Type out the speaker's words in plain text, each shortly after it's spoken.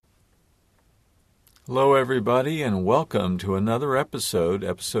Hello, everybody, and welcome to another episode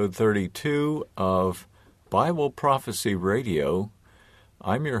 32 of Bible Prophecy Radio.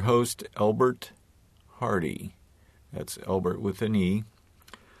 I'm your host, Elbert Hardy. That's Elbert with an E.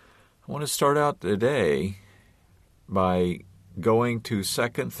 I want to start out today by going to 2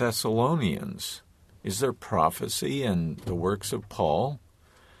 Thessalonians. Is there prophecy in the works of Paul?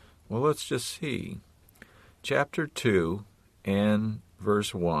 Well, let's just see. Chapter 2 and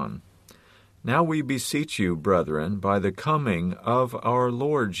verse 1. Now we beseech you, brethren, by the coming of our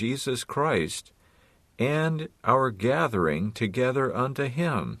Lord Jesus Christ, and our gathering together unto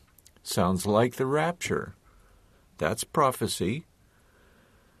him. Sounds like the rapture. That's prophecy.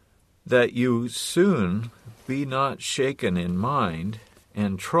 That you soon be not shaken in mind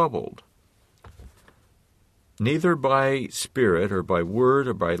and troubled, neither by spirit or by word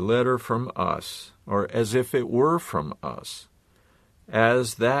or by letter from us, or as if it were from us,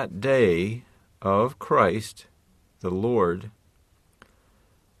 as that day of Christ, the Lord,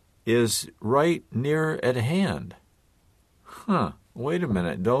 is right near at hand. Wait a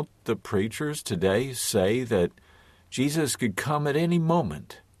minute. Don't the preachers today say that Jesus could come at any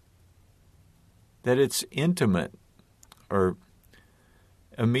moment? That it's intimate or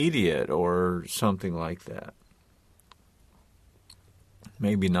immediate or something like that?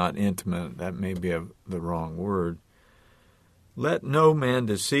 Maybe not intimate. That may be the wrong word. Let no man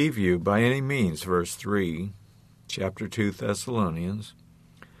deceive you by any means, verse 3, chapter 2 Thessalonians.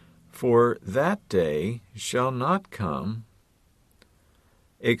 For that day shall not come,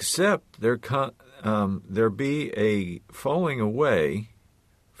 except there be a falling away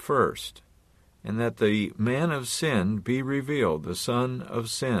first, and that the man of sin be revealed, the son of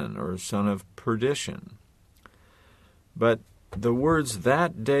sin, or son of perdition. But the words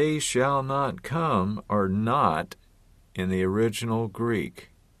that day shall not come are not in the original Greek.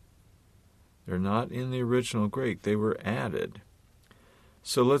 They're not in the original Greek. They were added.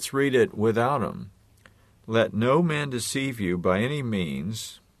 So let's read it without them. Let no man deceive you by any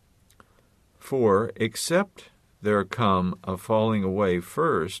means, for except there come a falling away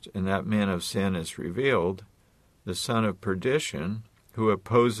first, and that man of sin is revealed, the son of perdition, who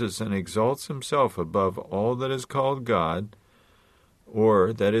opposes and exalts himself above all that is called God,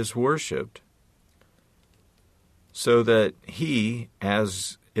 or that is worshipped, so that he,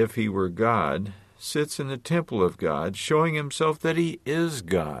 as if he were God, sits in the temple of God, showing himself that he is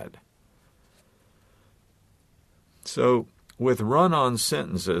God. So, with run-on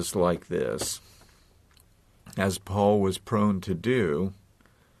sentences like this, as Paul was prone to do,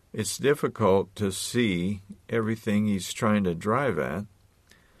 it's difficult to see everything he's trying to drive at.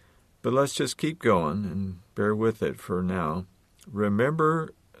 But let's just keep going and bear with it for now.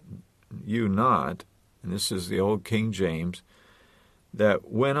 Remember you not, and this is the old King James, that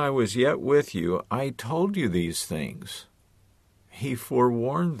when I was yet with you, I told you these things. He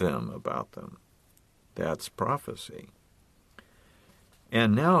forewarned them about them. That's prophecy.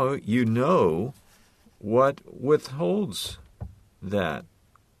 And now you know what withholds that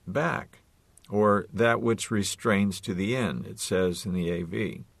back, or that which restrains to the end, it says in the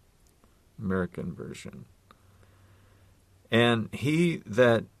AV, American version. And he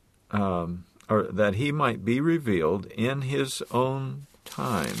that that he might be revealed in his own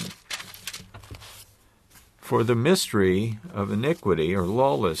time. For the mystery of iniquity or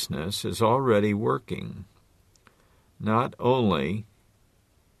lawlessness is already working. Only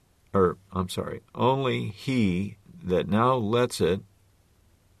he that now lets it,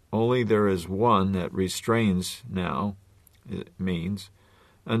 only there is one that restrains now, it means,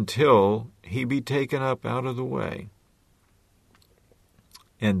 until he be taken up out of the way.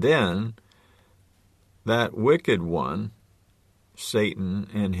 And then that wicked one, Satan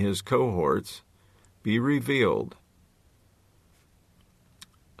and his cohorts, be revealed,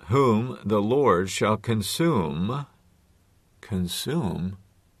 whom the Lord shall consume. Consume?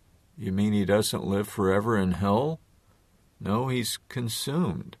 You mean he doesn't live forever in hell? No, he's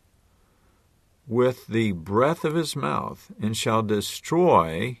consumed with the breath of his mouth, and shall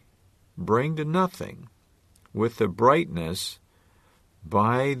destroy, bring to nothing, with the brightness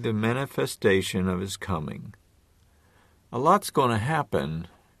by the manifestation of his coming. A lot's going to happen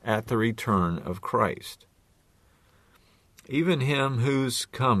at the return of Christ. Even him whose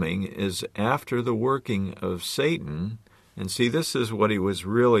coming is after the working of Satan, and see, this is what he was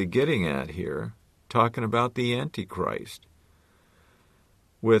really getting at here, talking about the Antichrist,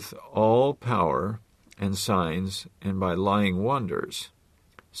 with all power and signs and by lying wonders.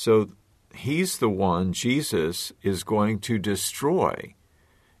 So he's the one Jesus is going to destroy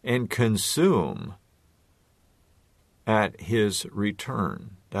and consume at his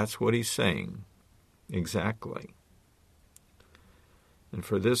return. That's what he's saying. exactly. And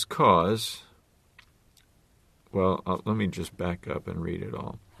for this cause, let me just back up and read it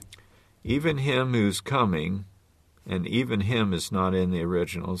all. Even him who's coming, and even him is not in the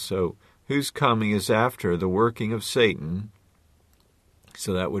original, so whose coming is after the working of Satan,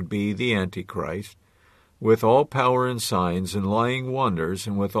 so that would be the Antichrist, with all power and signs and lying wonders,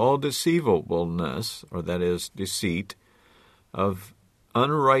 and with all deceivableness, or that is deceit, of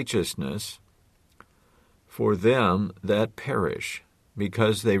unrighteousness for them that perish,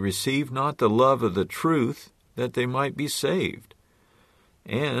 because they receive not the love of the truth, that they might be saved.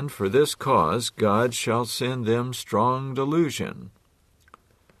 And for this cause God shall send them strong delusion,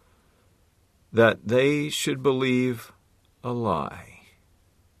 that they should believe a lie.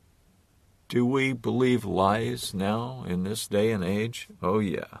 Do we believe lies now in this day and age? Oh,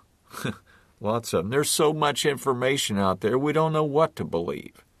 yeah. Lots of them. There's so much information out there, we don't know what to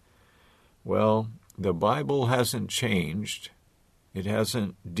believe. Well, the Bible hasn't changed. It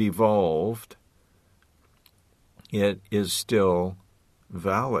hasn't devolved. It is still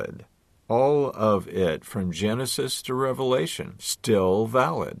valid. All of it, from Genesis to Revelation, still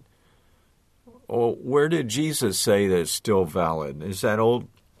valid. Oh, where did Jesus say that it's still valid? Is that Old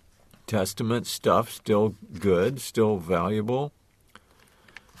Testament stuff still good, still valuable?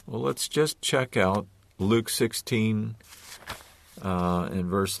 Well, let's just check out Luke 16 and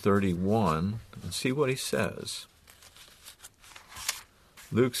verse 31 and see what he says.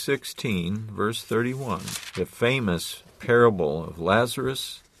 Luke 16, verse 31, the famous parable of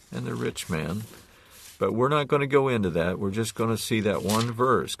Lazarus and the rich man. But we're not going to go into that. We're just going to see that one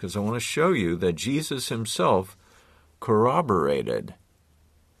verse, because I want to show you that Jesus himself corroborated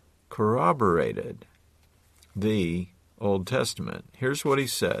the Old Testament. Here's what he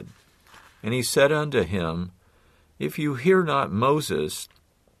said. And he said unto him, if you hear not Moses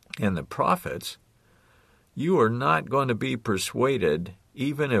and the prophets, you are not going to be persuaded,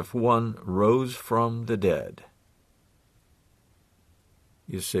 even if one rose from the dead.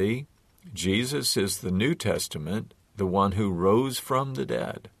 You see, Jesus is the New Testament, the one who rose from the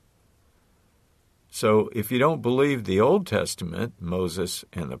dead. So if you don't believe the Old Testament, Moses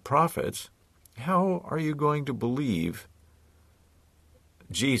and the prophets, how are you going to believe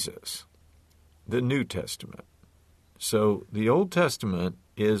Jesus, the New Testament? So the Old Testament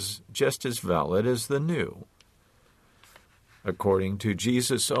is just as valid as the New, according to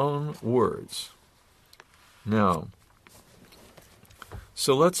Jesus' own words. Now,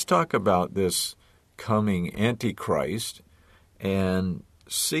 so let's talk about this coming Antichrist and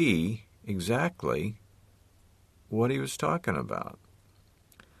see exactly what he was talking about.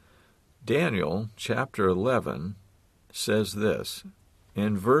 Daniel chapter 11 says this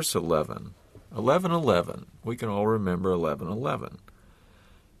in verse 11. 11:11. We can all remember 11:11.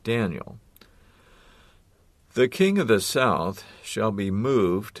 Daniel. The king of the south shall be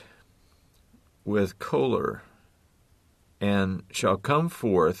moved with choler, and shall come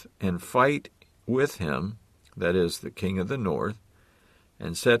forth and fight with him, that is, the king of the north,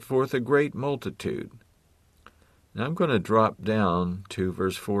 and set forth a great multitude. Now I'm going to drop down to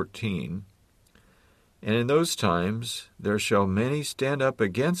verse 14. And in those times there shall many stand up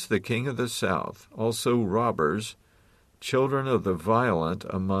against the king of the south, also robbers, children of the violent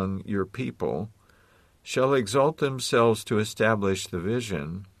among your people, shall exalt themselves to establish the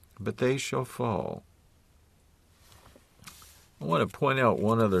vision, but they shall fall. I want to point out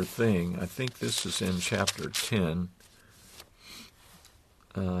one other thing. I think this is in chapter 10.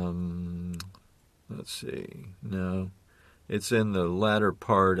 Let's see. No, it's in the latter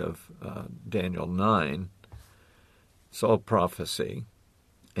part of Daniel 9. It's all prophecy.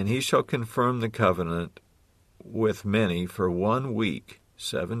 And he shall confirm the covenant with many for 1 week,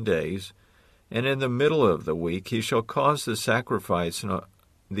 7 days, and in the middle of the week he shall cause the sacrifice and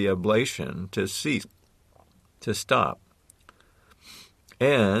the oblation to cease, to stop.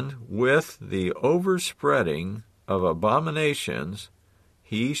 And with the overspreading of abominations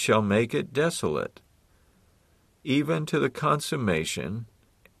he shall make it desolate, even to the consummation,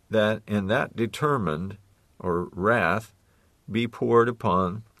 that and that determined, or wrath, be poured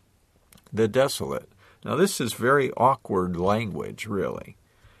upon the desolate. Now this is very awkward language, really.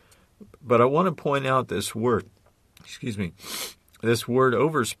 But I want to point out this word, this word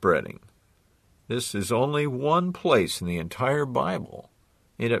overspreading. This is only one place in the entire Bible.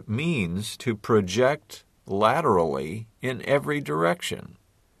 And it means to project laterally in every direction.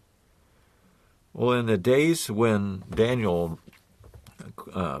 Well, in the days when Daniel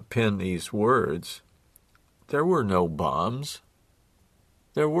penned these words, there were no bombs.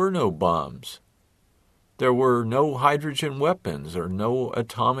 There were no bombs. There were no hydrogen weapons or no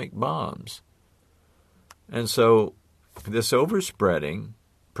atomic bombs. And so this overspreading,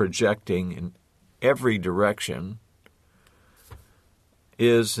 projecting in every direction,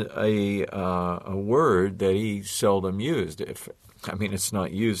 is a word that he seldom used. It's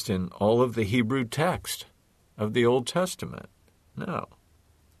not used in all of the Hebrew text of the Old Testament. No.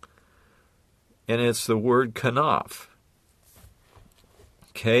 And it's the word kanaf.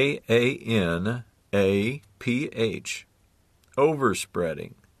 Kanaph.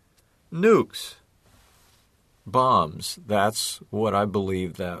 Overspreading. Nukes. Bombs. That's what I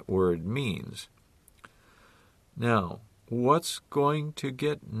believe that word means. Now, what's going to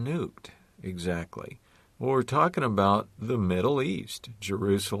get nuked exactly? Well, we're talking about the Middle East,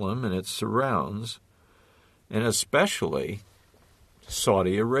 Jerusalem and its surrounds, and especially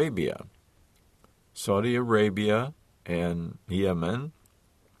Saudi Arabia. Saudi Arabia and Yemen,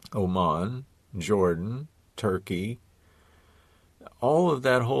 Oman, Jordan, Turkey, all of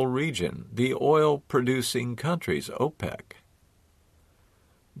that whole region, the oil-producing countries, OPEC.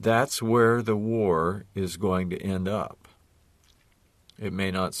 That's where the war is going to end up. It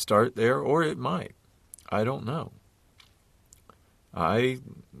may not start there, or it might. I don't know. I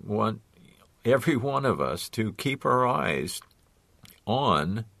want every one of us to keep our eyes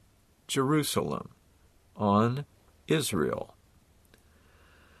on Jerusalem, on Israel.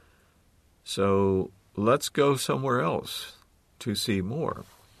 So let's go somewhere else to see more.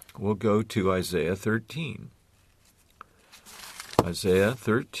 We'll go to Isaiah 13. Isaiah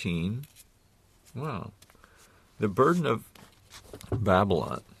 13. Wow. The burden of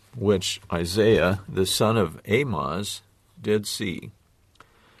Babylon, which Isaiah, the son of Amoz, did see.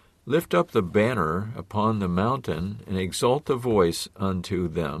 Lift up the banner upon the mountain, and exalt the voice unto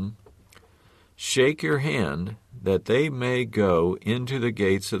them. Shake your hand, that they may go into the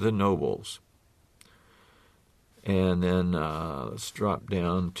gates of the nobles. And then let's drop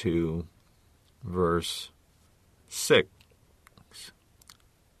down to verse 6.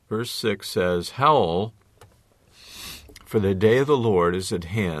 Verse 6 says, Howl, for the day of the Lord is at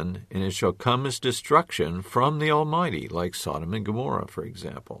hand, and it shall come as destruction from the Almighty, like Sodom and Gomorrah, for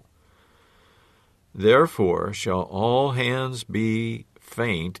example. Therefore shall all hands be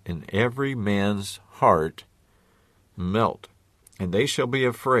faint, and every man's heart melt. And they shall be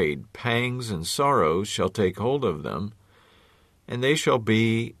afraid. Pangs and sorrows shall take hold of them, and they shall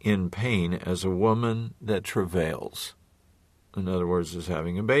be in pain as a woman that travails. In other words, is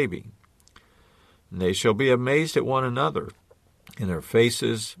having a baby. And they shall be amazed at one another, and their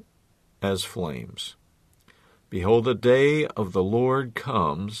faces as flames. Behold, the day of the Lord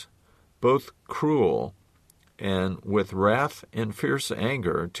comes, both cruel and with wrath and fierce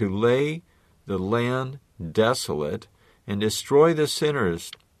anger, to lay the land desolate, and destroy the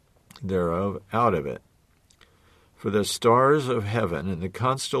sinners thereof out of it. For the stars of heaven and the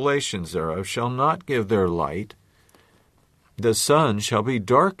constellations thereof shall not give their light. The sun shall be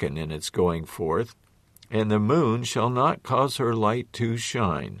darkened in its going forth, and the moon shall not cause her light to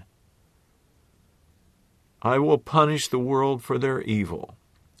shine. I will punish the world for their evil,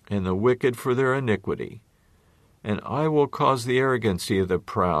 and the wicked for their iniquity, and I will cause the arrogancy of the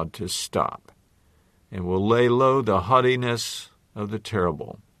proud to stop, and will lay low the haughtiness of the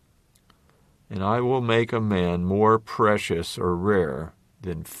terrible. And I will make a man more precious or rare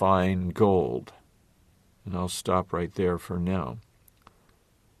than fine gold. And I'll stop right there for now.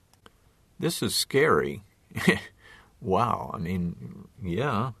 This is scary. Wow,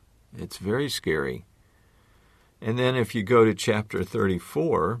 yeah, it's very scary. And then if you go to chapter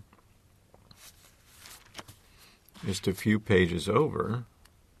 34, just a few pages over,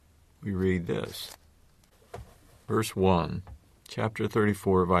 we read this. Verse 1, chapter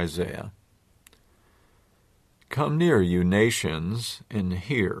 34 of Isaiah. Come near, you nations, and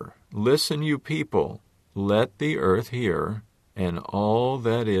hear. Listen, you people. Let the earth hear, and all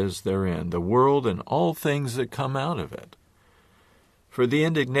that is therein, the world and all things that come out of it. For the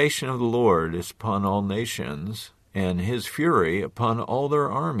indignation of the Lord is upon all nations, and his fury upon all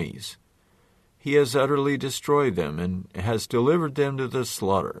their armies. He has utterly destroyed them, and has delivered them to the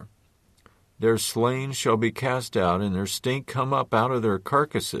slaughter. Their slain shall be cast out, and their stink come up out of their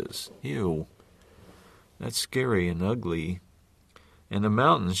carcasses. Ew. That's scary and ugly. And the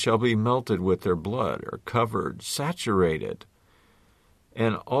mountains shall be melted with their blood, or covered, saturated.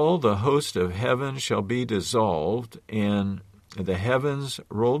 And all the host of heaven shall be dissolved, and the heavens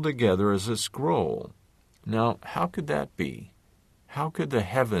rolled together as a scroll. Now, how could that be? How could the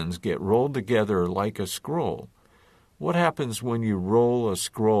heavens get rolled together like a scroll? What happens when you roll a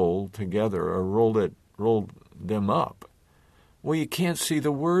scroll together or roll them up? Well, you can't see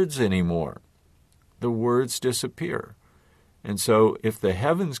the words anymore. The words disappear. And so if the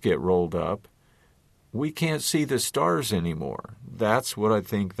heavens get rolled up, we can't see the stars anymore. That's what I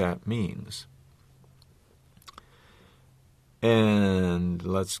think that means. And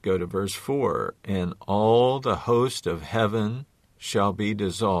let's go to verse 4. And all the host of heaven shall be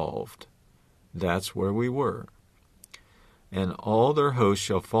dissolved. That's where we were. And all their hosts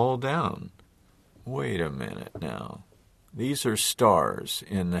shall fall down. Wait a minute now. These are stars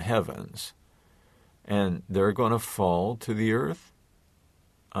in the heavens, and they're going to fall to the earth?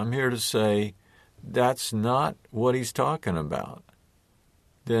 I'm here to say that's not what he's talking about.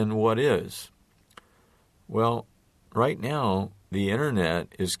 Then what is? Well, right now, the internet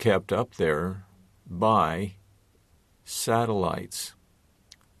is kept up there by satellites.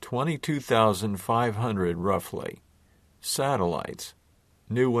 22,500 roughly satellites.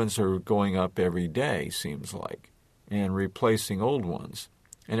 New ones are going up every day, seems like, and replacing old ones.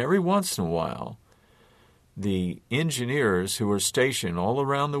 And every once in a while, the engineers who are stationed all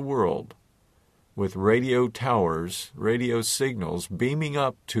around the world with radio towers, radio signals, beaming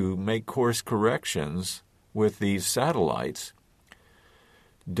up to make course corrections with these satellites,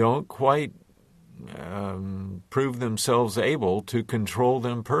 don't quite prove themselves able to control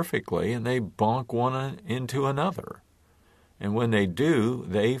them perfectly, and they bonk one into another. And when they do,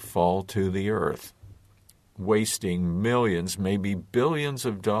 they fall to the earth, wasting millions, maybe billions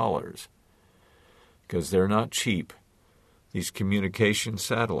of dollars, because they're not cheap, these communication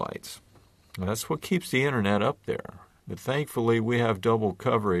satellites. That's what keeps the internet up there. But thankfully, we have double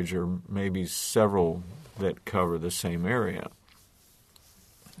coverage, or maybe several that cover the same area.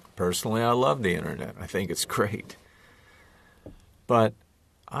 Personally, I love the internet. I think it's great. But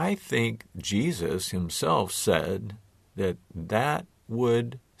I think Jesus himself said that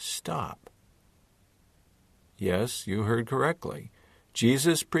would stop. Yes, you heard correctly.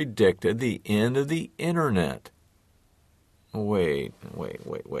 Jesus predicted the end of the internet. Wait.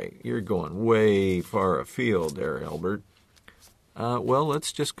 You're going way far afield there, Albert. Well,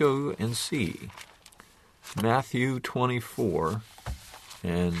 let's just go and see. Matthew 24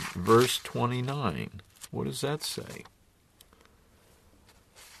 and verse 29. What does that say?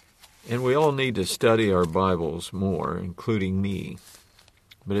 And we all need to study our Bibles more, including me.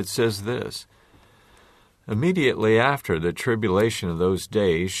 But it says this: immediately after the tribulation of those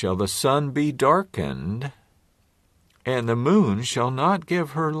days shall the sun be darkened, and the moon shall not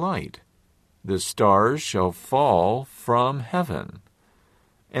give her light. The stars shall fall from heaven,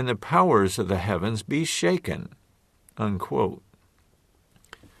 and the powers of the heavens be shaken. Unquote.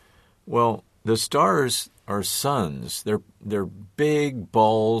 Well, the stars are suns. They're big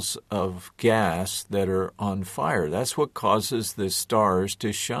balls of gas that are on fire. That's what causes the stars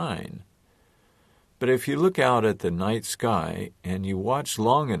to shine. But if you look out at the night sky and you watch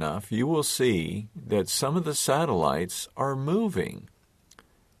long enough, you will see that some of the satellites are moving.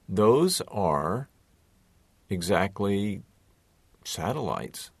 Those are exactly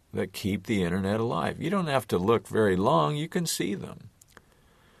satellites that keep the internet alive. You don't have to look very long, you can see them.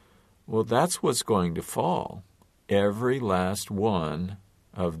 Well, that's what's going to fall. Every last one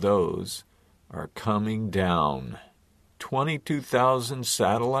of those are coming down. 22,000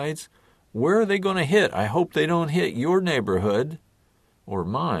 satellites? Where are they going to hit? I hope they don't hit your neighborhood or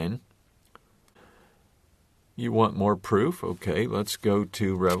mine. You want more proof? Okay, let's go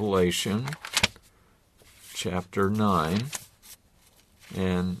to Revelation chapter 9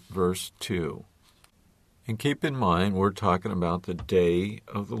 and verse 2. And keep in mind, we're talking about the day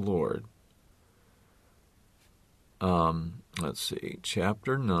of the Lord. Let's see,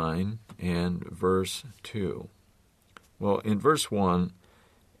 chapter 9 and verse 2. Well, in verse 1,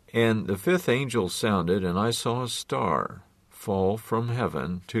 and the fifth angel sounded, and I saw a star fall from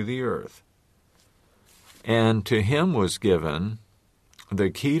heaven to the earth. And to him was given the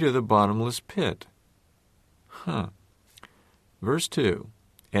key to the bottomless pit. Verse 2.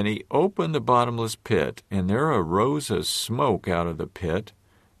 And he opened the bottomless pit, and there arose a smoke out of the pit,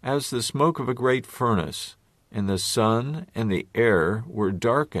 as the smoke of a great furnace, and the sun and the air were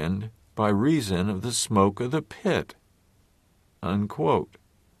darkened by reason of the smoke of the pit. Unquote.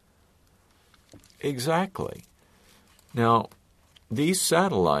 Exactly. Now, these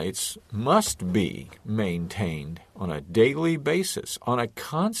satellites must be maintained on a daily basis, on a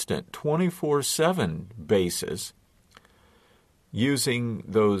constant 24/7 basis, using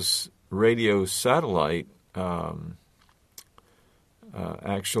those radio satellite,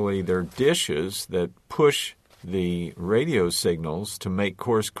 actually they're dishes that push the radio signals to make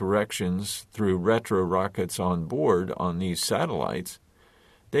course corrections through retro rockets on board on these satellites.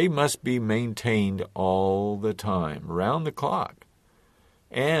 They must be maintained all the time, around the clock,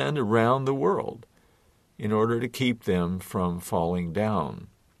 and around the world, in order to keep them from falling down.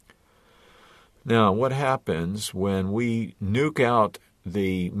 Now, what happens when we nuke out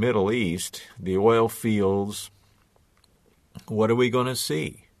the Middle East, the oil fields? What are we going to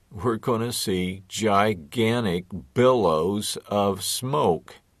see? We're going to see gigantic billows of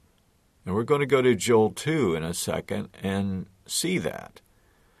smoke. And we're going to go to Joel 2 in a second and see that.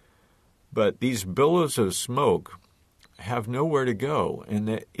 But these billows of smoke have nowhere to go, and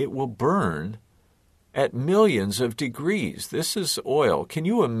that it will burn at millions of degrees. This is oil. Can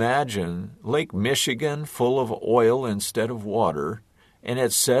you imagine Lake Michigan full of oil instead of water, and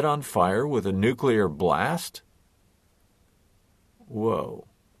it's set on fire with a nuclear blast? Whoa.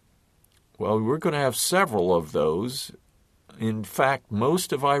 Well, we're going to have several of those. In fact,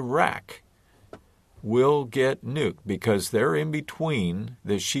 most of Iraq will get nuked because they're in between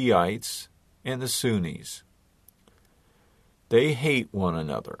the Shiites and the Sunnis. They hate one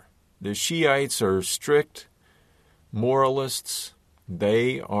another. The Shiites are strict moralists.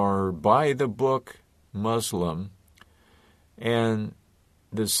 They are by-the-book Muslim. And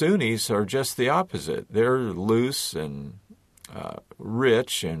the Sunnis are just the opposite. They're loose and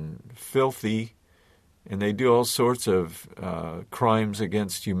rich and filthy, and they do all sorts of crimes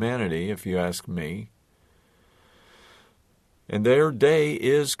against humanity, if you ask me. And their day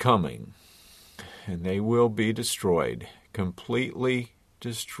is coming, and they will be destroyed, completely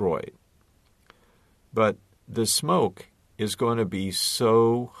destroyed. But the smoke is going to be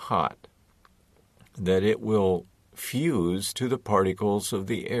so hot that it will fuse to the particles of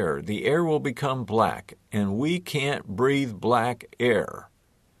the air. The air will become black, and we can't breathe black air.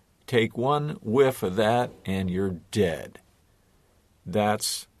 Take one whiff of that, and you're dead.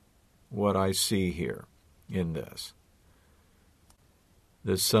 That's what I see here in this.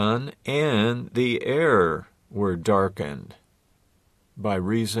 The sun and the air were darkened by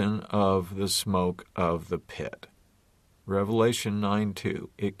reason of the smoke of the pit. Revelation 9:2.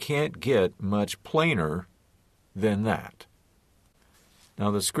 It can't get much plainer than that.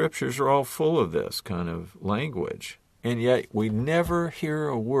 Now, the scriptures are all full of this kind of language, and yet we never hear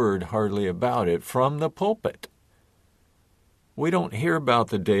a word hardly about it from the pulpit. We don't hear about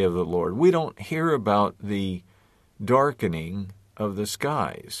the day of the Lord. We don't hear about the darkening of the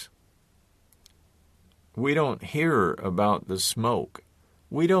skies. We don't hear about the smoke.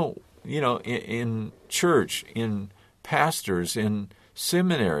 We don't, in church, in pastors, in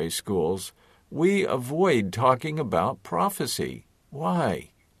seminary schools, we avoid talking about prophecy.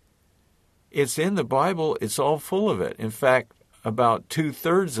 Why? It's in the Bible. It's all full of it. In fact, about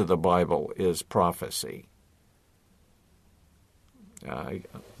 2/3 of the Bible is prophecy,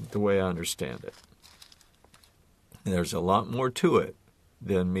 the way I understand it. There's a lot more to it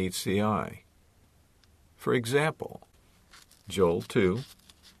than meets the eye. For example, Joel 2,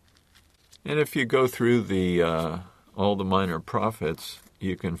 and if you go through the all the minor prophets,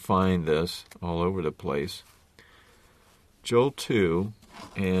 you can find this all over the place. Joel 2,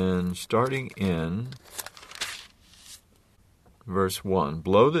 and starting in verse 1,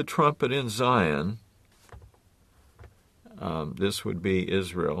 blow the trumpet in Zion. This would be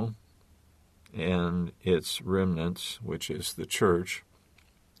Israel and its remnants, which is the church.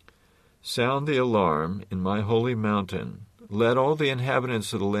 Sound the alarm in my holy mountain. Let all the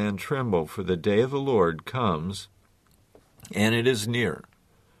inhabitants of the land tremble, for the day of the Lord comes, and it is near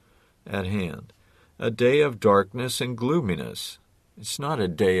at hand. A day of darkness and gloominess. It's not a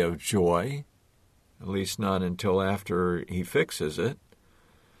day of joy, at least not until after he fixes it.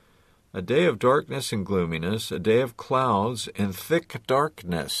 A day of darkness and gloominess, a day of clouds and thick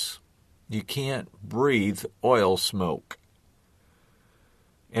darkness. You can't breathe oil smoke.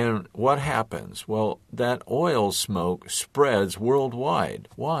 And what happens? Well, that oil smoke spreads worldwide.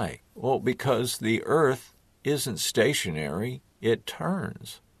 Why? Well, because the earth isn't stationary, it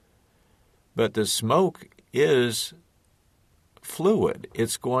turns. But the smoke is fluid.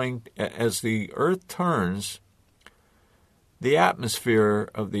 It's going, as the earth turns, the atmosphere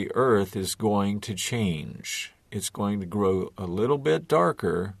of the earth is going to change. It's going to grow a little bit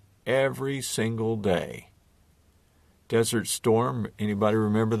darker every single day. Desert Storm, anybody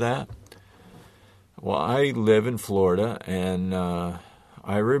remember that? Well, I live in Florida, and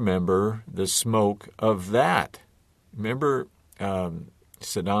I remember the smoke of that. Remember,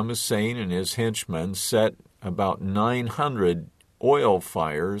 Saddam Hussein and his henchmen set about 900 oil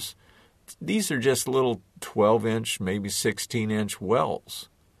fires. These are just little 12-inch, maybe 16-inch wells.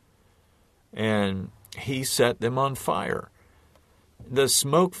 And he set them on fire. The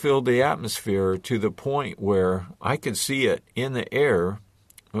smoke filled the atmosphere to the point where I could see it in the air.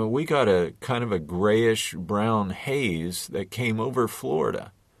 Well, we got a kind of a grayish-brown haze that came over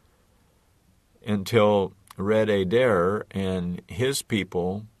Florida until Red Adair and his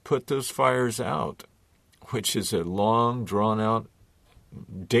people put those fires out, which is a long, drawn-out,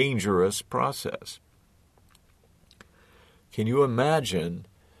 dangerous process. Can you imagine,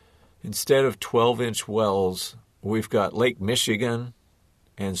 instead of 12-inch wells, we've got Lake Michigan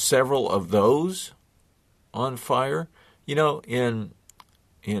and several of those on fire? You know, in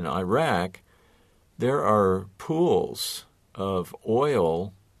Iraq, there are pools of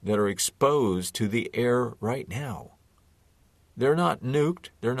oil that are exposed to the air right now. They're not nuked,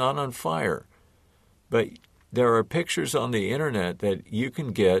 they're not on fire. But there are pictures on the internet that you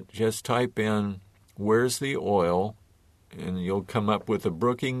can get. Just type in, "Where's the oil?" and you'll come up with the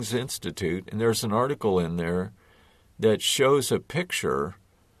Brookings Institute. And there's an article in there that shows a picture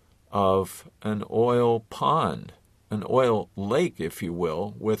of an oil pond, an oil lake, if you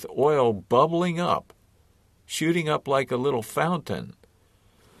will, with oil bubbling up, shooting up like a little fountain.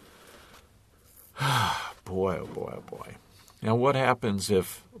 Boy, oh boy, oh boy. Now what happens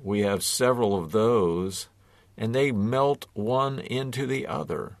if we have several of those and they melt one into the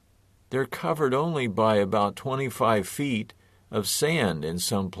other? They're covered only by about 25 feet of sand in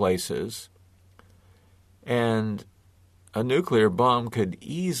some places, and a nuclear bomb could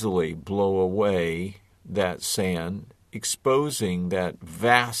easily blow away that sand, exposing that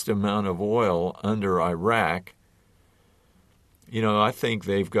vast amount of oil under Iraq. You know, I think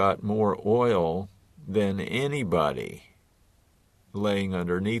they've got more oil than anybody laying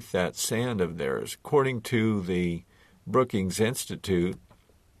underneath that sand of theirs. According to the Brookings Institute,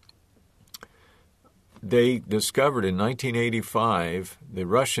 they discovered in 1985, the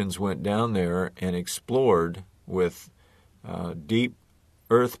Russians went down there and explored with deep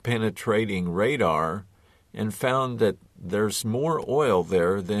earth-penetrating radar and found that there's more oil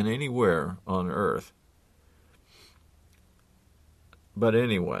there than anywhere on Earth. But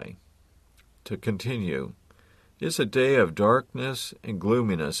anyway, to continue, it's a day of darkness and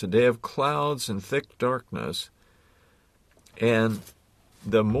gloominess, a day of clouds and thick darkness. And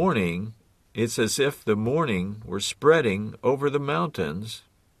the morning, it's as if the morning were spreading over the mountains,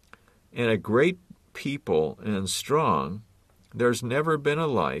 and a great people and strong. There's never been a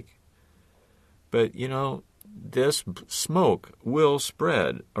like. But, you know, this smoke will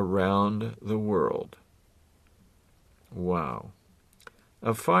spread around the world. Wow.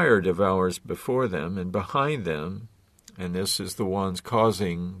 A fire devours before them and behind them, and this is the ones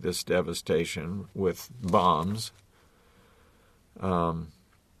causing this devastation with bombs. Behind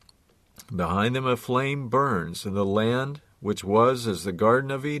them a flame burns, and the land, which was as the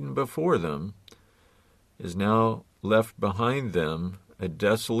Garden of Eden before them, is now left behind them a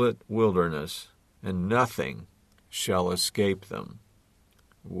desolate wilderness, and nothing shall escape them.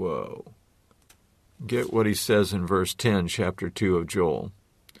 Whoa. Get what he says in verse 10, chapter 2 of Joel.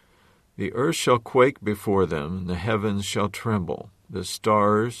 The earth shall quake before them, and the heavens shall tremble. The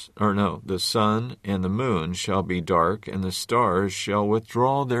sun and the moon shall be dark, and the stars shall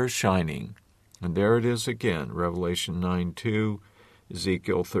withdraw their shining. And there it is again, Revelation 9:2,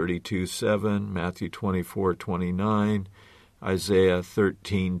 Ezekiel 32:7, Matthew 24:29, Isaiah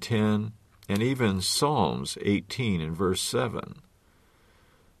 13:10, and even Psalms 18 and verse 7,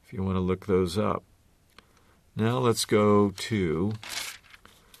 if you want to look those up. Now let's go to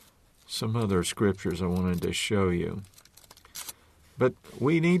some other scriptures I wanted to show you. But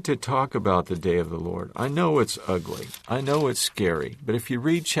we need to talk about the day of the Lord. I know it's ugly. I know it's scary. But if you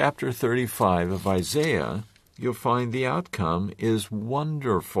read chapter 35 of Isaiah, you'll find the outcome is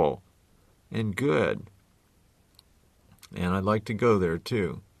wonderful and good. And I'd like to go there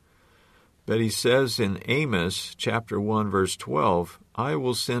too. But he says in Amos chapter 1 verse 12, I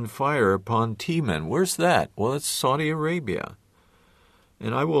will send fire upon Teman. Where's that? Well, it's Saudi Arabia.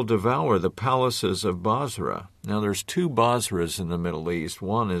 And I will devour the palaces of Basra. Now there's two Basras in the Middle East.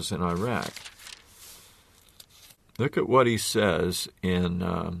 One is in Iraq. Look at what he says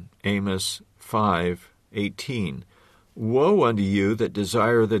in Amos 5:18. Woe unto you that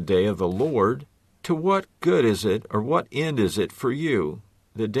desire the day of the Lord. To what good is it, or what end is it for you?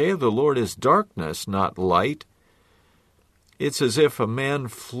 The day of the Lord is darkness, not light. It's as if a man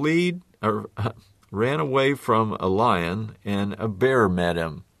ran away from a lion and a bear met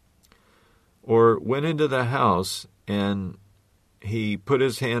him, or went into the house and he put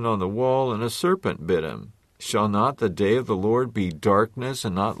his hand on the wall and a serpent bit him. Shall not the day of the Lord be darkness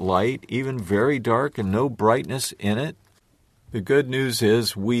and not light, even very dark and no brightness in it? The good news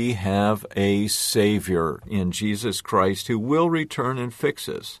is we have a Savior in Jesus Christ who will return and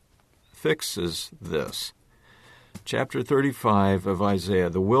fixes this. Chapter 35 of Isaiah,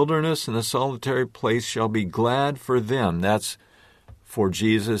 the wilderness and the solitary place shall be glad for them. That's for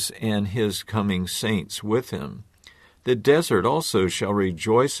Jesus and his coming saints with him. The desert also shall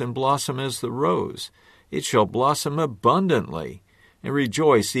rejoice and blossom as the rose. It shall blossom abundantly, and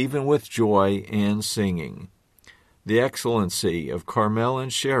rejoice even with joy and singing. The excellency of Carmel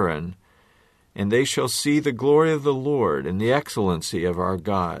and Sharon, and they shall see the glory of the Lord and the excellency of our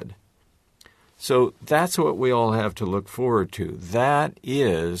God. So that's what we all have to look forward to. That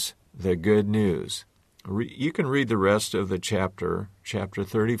is the good news. You can read the rest of the chapter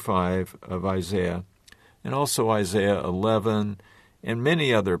 35 of Isaiah, and also Isaiah 11, and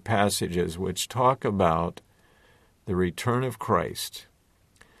many other passages which talk about the return of Christ.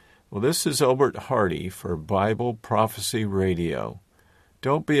 Well, this is Albert Hardy for Bible Prophecy Radio.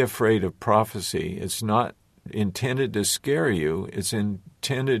 Don't be afraid of prophecy. It's not intended to scare you. It's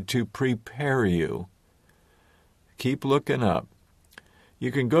intended to prepare you. Keep looking up.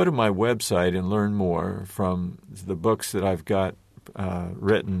 You can go to my website and learn more from the books that I've got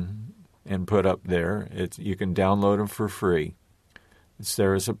written and put up there. You can download them for free. It's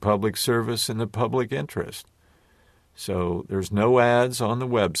there as a public service in the public interest. So there's no ads on the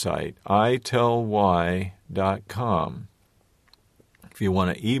website, itellwhy.com. If you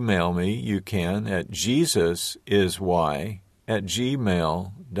want to email me, you can at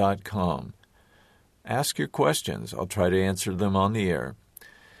jesusiswhy@gmail.com. Ask your questions. I'll try to answer them on the air.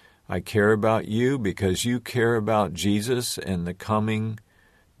 I care about you because you care about Jesus and the coming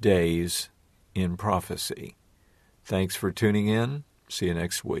days in prophecy. Thanks for tuning in. See you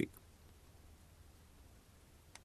next week.